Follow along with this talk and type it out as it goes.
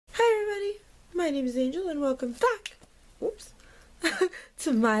My name is Angel and welcome back, whoops,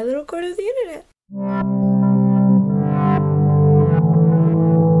 to my little corner of the internet.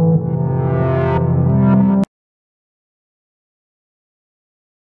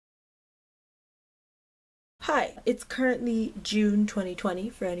 Hi, it's currently June 2020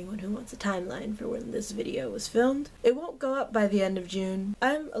 for anyone who wants a timeline for when this video was filmed. It won't go up by the end of June.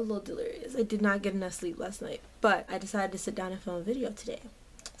 I'm a little delirious. I did not get enough sleep last night, but I decided to sit down and film a video today.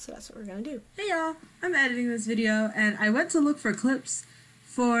 So that's what we're gonna do. Hey y'all, I'm editing this video and I went to look for clips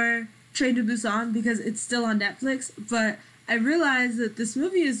for Train to Busan because it's still on Netflix, but I realized that this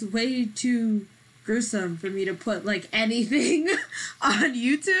movie is way too gruesome for me to put like anything on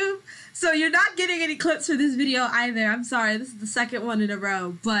YouTube. So you're not getting any clips for this video either. I'm sorry, this is the second one in a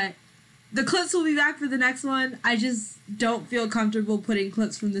row, but the clips will be back for the next one. I just don't feel comfortable putting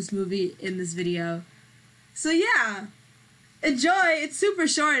clips from this movie in this video. So yeah. Enjoy! It's super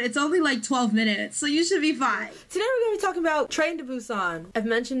short. It's only like 12 minutes, so you should be fine. Today we're going to be talking about Train to Busan. I've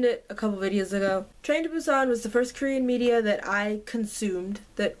mentioned it a couple videos ago. Train to Busan was the first Korean media that I consumed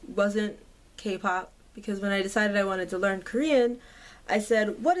that wasn't K-pop, because when I decided I wanted to learn Korean, I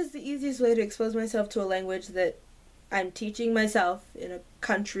said, what is the easiest way to expose myself to a language that I'm teaching myself in a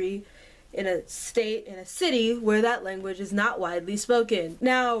country, in a state, in a city where that language is not widely spoken?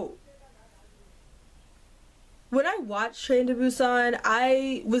 Now, when I watched Train to Busan,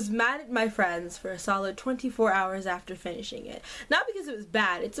 I was mad at my friends for a solid 24 hours after finishing it. Not because it was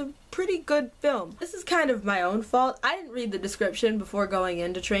bad, it's a pretty good film. This is kind of my own fault. I didn't read the description before going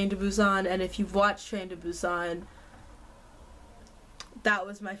into Train to Busan, and if you've watched Train to Busan, that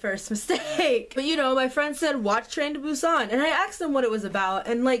was my first mistake. But you know, my friend said, watch Train to Busan, and I asked them what it was about,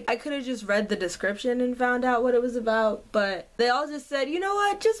 and like, I could have just read the description and found out what it was about, but they all just said, you know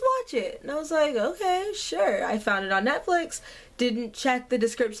what, just watch it. And I was like, okay, sure. I found it on Netflix, didn't check the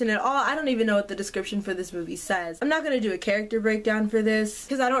description at all. I don't even know what the description for this movie says. I'm not gonna do a character breakdown for this,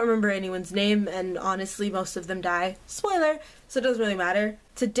 because I don't remember anyone's name, and honestly, most of them die. Spoiler, so it doesn't really matter.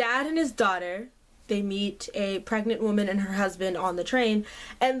 It's a dad and his daughter. They meet a pregnant woman and her husband on the train,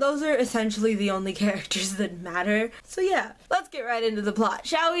 and those are essentially the only characters that matter. So yeah, let's get right into the plot,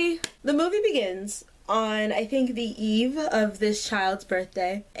 shall we? The movie begins on, I think, the eve of this child's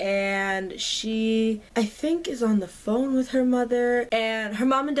birthday, and she, I think, is on the phone with her mother, and her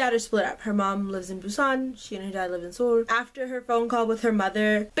mom and dad are split up. Her mom lives in Busan, she and her dad live in Seoul. After her phone call with her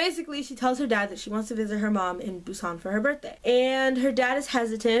mother, basically she tells her dad that she wants to visit her mom in Busan for her birthday, and her dad is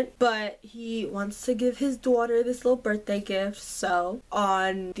hesitant, but he wants to give his daughter this little birthday gift. So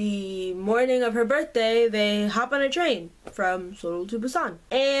on the morning of her birthday, they hop on a train from Seoul to Busan,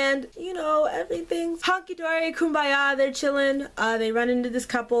 and you know, everything's honky-dory, kumbaya, they're chilling. They run into this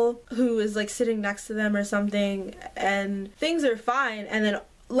couple who is like sitting next to them or something, and things are fine, and then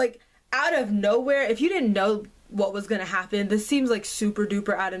like out of nowhere, if you didn't know what was gonna happen, this seems like super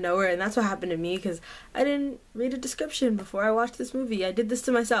duper out of nowhere, and that's what happened to me because I didn't read a description before I watched this movie. I did this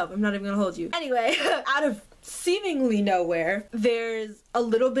to myself, I'm not even gonna hold you. Anyway, out of seemingly nowhere, there's a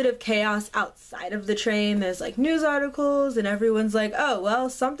little bit of chaos outside of the train. There's like news articles and everyone's like, oh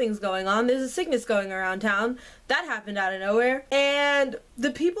well, something's going on, there's a sickness going around town. That happened out of nowhere, and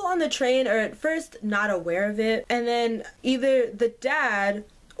the people on the train are at first not aware of it, and then either the dad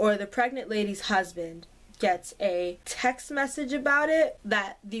or the pregnant lady's husband gets a text message about it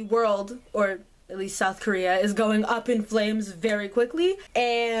that the world, or at least South Korea, is going up in flames very quickly,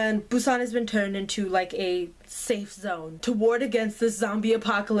 and Busan has been turned into like a safe zone to ward against this zombie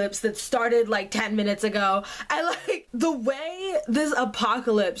apocalypse that started like 10 minutes ago. I like the way this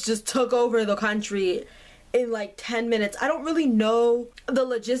apocalypse just took over the country in like 10 minutes. I don't really know the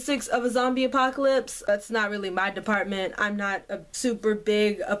logistics of a zombie apocalypse. That's not really my department. I'm not a super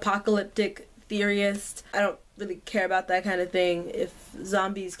big apocalyptic theorist. I don't really care about that kind of thing. If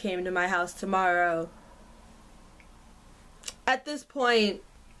zombies came to my house tomorrow, at this point,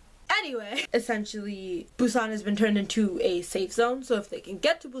 anyway, essentially Busan has been turned into a safe zone, so if they can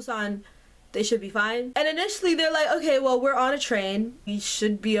get to Busan, they should be fine. And initially they're like, okay, well, we're on a train, we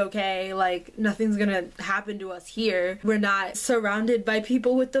should be okay, like nothing's gonna happen to us here, we're not surrounded by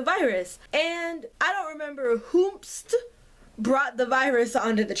people with the virus. And I don't remember whomst brought the virus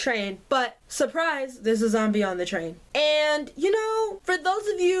onto the train, but surprise, there's a zombie on the train. And you know, for those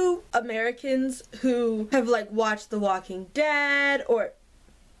of you Americans who have like watched The Walking Dead, or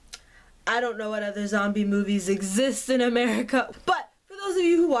I don't know what other zombie movies exist in America, but for those of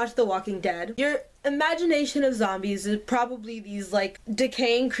you who watch The Walking Dead, your imagination of zombies is probably these like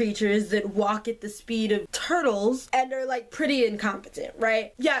decaying creatures that walk at the speed of turtles and are like pretty incompetent,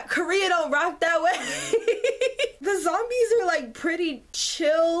 right? Yeah, Korea don't rock that way. The zombies are like pretty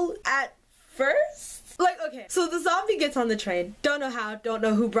chill at first. Like, okay, so the zombie gets on the train. Don't know how, don't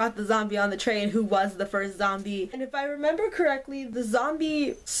know who brought the zombie on the train, who was the first zombie. And if I remember correctly, the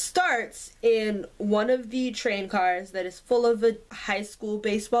zombie starts in one of the train cars that is full of a high school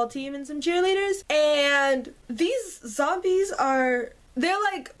baseball team and some cheerleaders. And these zombies they're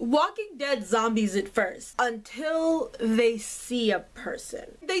like Walking Dead zombies at first, until they see a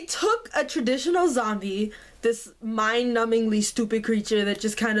person. They took a traditional zombie, this mind-numbingly stupid creature that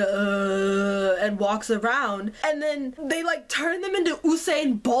just kind of and walks around, and then they like turn them into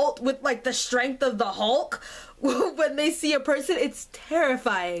Usain Bolt with like the strength of the Hulk. When they see a person, it's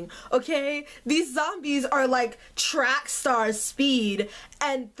terrifying, okay? These zombies are like track star speed,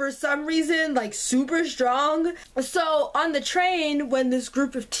 and for some reason, like super strong. So on the train, when this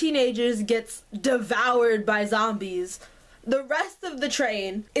group of teenagers gets devoured by zombies, the rest of the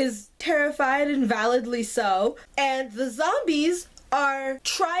train is terrified, and validly so, and the zombies are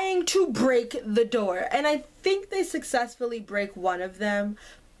trying to break the door, and I think they successfully break one of them,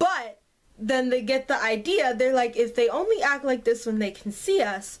 but then they get the idea. They're like, if they only act like this when they can see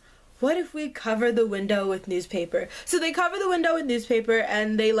us, what if we cover the window with newspaper? So they cover the window with newspaper,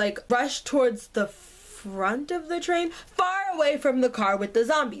 and they like rush towards the front of the train, far away from the car with the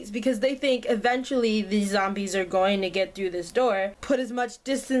zombies, because they think eventually these zombies are going to get through this door. Put as much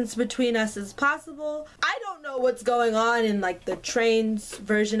distance between us as possible. I don't know what's going on in like the train's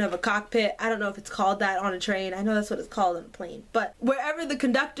version of a cockpit. I don't know if it's called that on a train. I know that's what it's called on a plane. But wherever the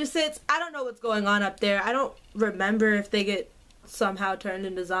conductor sits, I don't know what's going on up there. I don't remember if they get somehow turned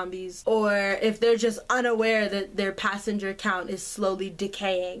into zombies, or if they're just unaware that their passenger count is slowly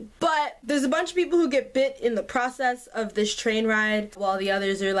decaying. But there's a bunch of people who get bit in the process of this train ride, while the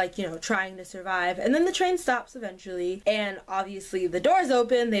others are like, you know, trying to survive. And then the train stops eventually, and obviously the doors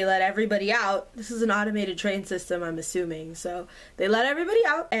open, they let everybody out. This is an automated train system, I'm assuming, so they let everybody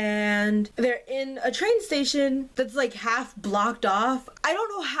out, and they're in a train station that's like half blocked off. I don't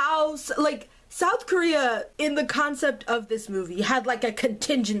know how, like, South Korea, in the concept of this movie, had like a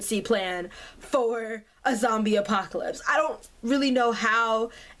contingency plan for a zombie apocalypse. I don't really know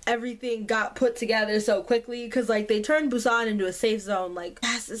how everything got put together so quickly, because like they turned Busan into a safe zone like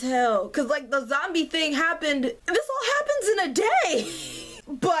fast as hell, because like the zombie thing happened, this all happens in a day.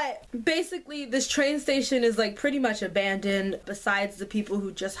 But basically this train station is like pretty much abandoned, besides the people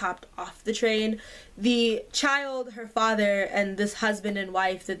who just hopped off the train. The child, her father, and this husband and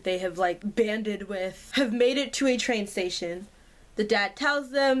wife that they have like banded with have made it to a train station. The dad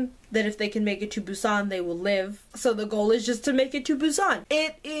tells them that if they can make it to Busan, they will live. So the goal is just to make it to Busan.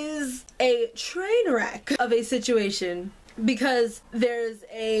 It is a train wreck of a situation, because there's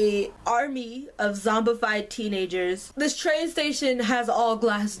a army of zombified teenagers. This train station has all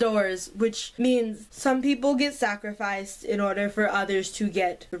glass doors, which means some people get sacrificed in order for others to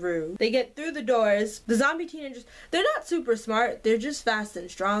get through. They get through the doors. The zombie teenagers, they're not super smart, they're just fast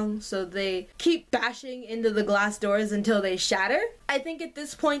and strong, so they keep bashing into the glass doors until they shatter. I think at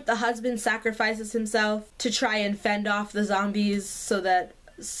this point the husband sacrifices himself to try and fend off the zombies so that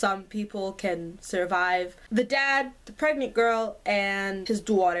some people can survive. The dad, the pregnant girl, and his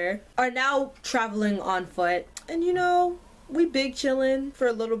daughter are now traveling on foot, and you know, we big chillin' for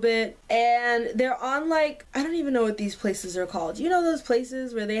a little bit, and they're on like, I don't even know what these places are called. You know those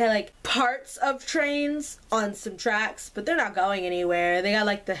places where they had like parts of trains on some tracks, but they're not going anywhere. They got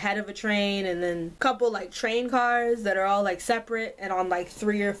like the head of a train, and then a couple like train cars that are all like separate and on like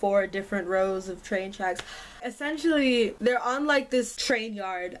 3 or 4 different rows of train tracks. Essentially, they're on like this train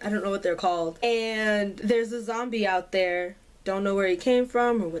yard, I don't know what they're called, and there's a zombie out there. Don't know where he came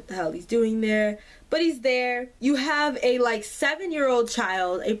from or what the hell he's doing there, but he's there. You have a like 7-year-old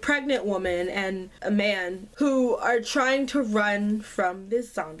child, a pregnant woman, and a man who are trying to run from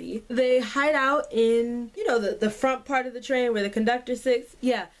this zombie. They hide out in, you know, the front part of the train where the conductor sits.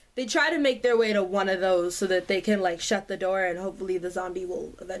 Yeah. They try to make their way to one of those so that they can like shut the door, and hopefully the zombie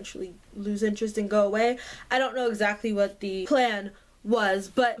will eventually lose interest and go away. I don't know exactly what the plan was,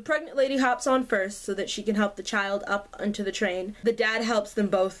 but the pregnant lady hops on first so that she can help the child up onto the train. The dad helps them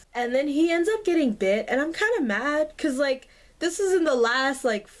both, and then he ends up getting bit, and I'm kind of mad because like this is in the last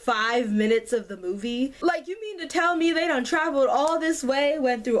like 5 minutes of the movie. Like, you mean to tell me they done traveled all this way,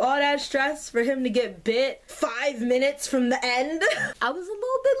 went through all that stress for him to get bit 5 minutes from the end? I was a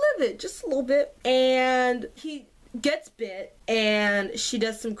little bit livid, just a little bit. And he gets bit, and she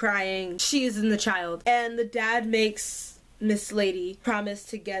does some crying. She is in the child, and the dad makes Miss Lady promise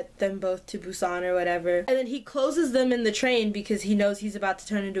to get them both to Busan or whatever, and then he closes them in the train because he knows he's about to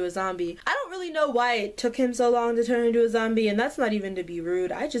turn into a zombie. I don't don't really know why it took him so long to turn into a zombie, and that's not even to be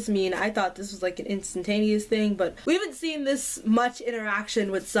rude. I just mean I thought this was like an instantaneous thing, but we haven't seen this much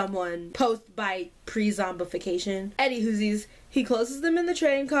interaction with someone post-bite pre-zombification. Anywhoosies, he closes them in the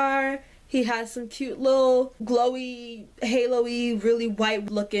train car. He has some cute little glowy, halo-y, really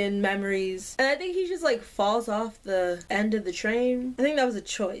white-looking memories. And I think he just like falls off the end of the train. I think that was a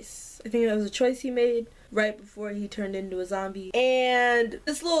choice. I think that was a choice he made right before he turned into a zombie. And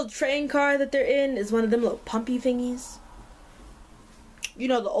this little train car that they're in is one of them little pumpy thingies. You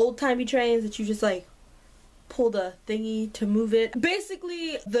know, the old-timey trains that you just like pull the thingy to move it.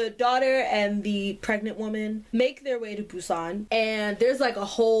 Basically, the daughter and the pregnant woman make their way to Busan, and there's like a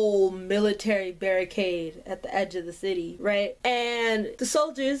whole military barricade at the edge of the city, right? And the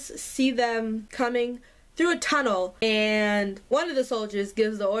soldiers see them coming through a tunnel, and one of the soldiers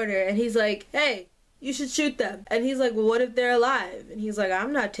gives the order, and he's like, hey, you should shoot them. And he's like, well, what if they're alive? And he's like,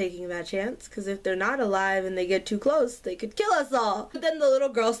 I'm not taking that chance, because if they're not alive and they get too close, they could kill us all. But then the little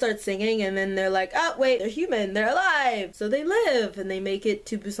girl starts singing, and then they're like, oh, wait, they're human, they're alive. So they live, and they make it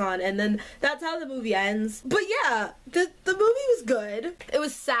to Busan, and then that's how the movie ends. But yeah, the movie was good. It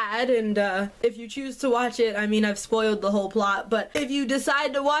was sad, and if you choose to watch it, I mean, I've spoiled the whole plot, but if you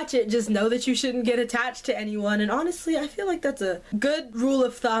decide to watch it, just know that you shouldn't get attached to anyone, and honestly, I feel like that's a good rule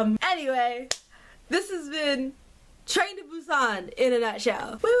of thumb. Anyway, this has been Train to Busan in a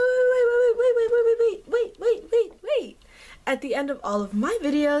nutshell. Wait. At the end of all of my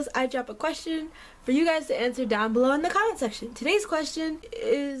videos, I drop a question for you guys to answer down below in the comment section. Today's question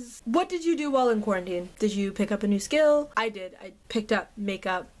is, what did you do while in quarantine? Did you pick up a new skill? I did. I picked up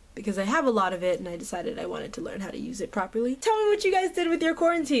makeup because I have a lot of it and I decided I wanted to learn how to use it properly. Tell me what you guys did with your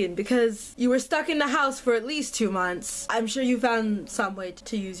quarantine, because you were stuck in the house for at least 2 months. I'm sure you found some way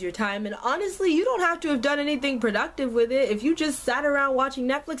to use your time, and honestly, you don't have to have done anything productive with it. If you just sat around watching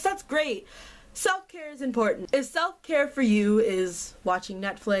Netflix, that's great. Self-care is important. If self-care for you is watching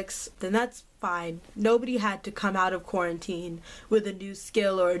Netflix, then that's fine. Nobody had to come out of quarantine with a new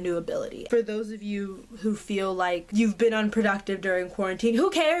skill or a new ability. For those of you who feel like you've been unproductive during quarantine, who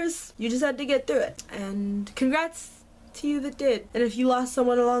cares? You just had to get through it. And congrats to you that did. And if you lost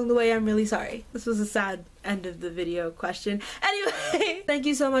someone along the way, I'm really sorry. This was a sad end of the video question. Anyway, thank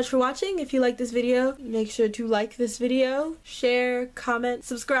you so much for watching. If you like this video, make sure to like this video, share, comment,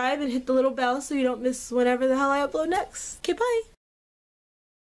 subscribe, and hit the little bell so you don't miss whenever the hell I upload next. Okay, bye!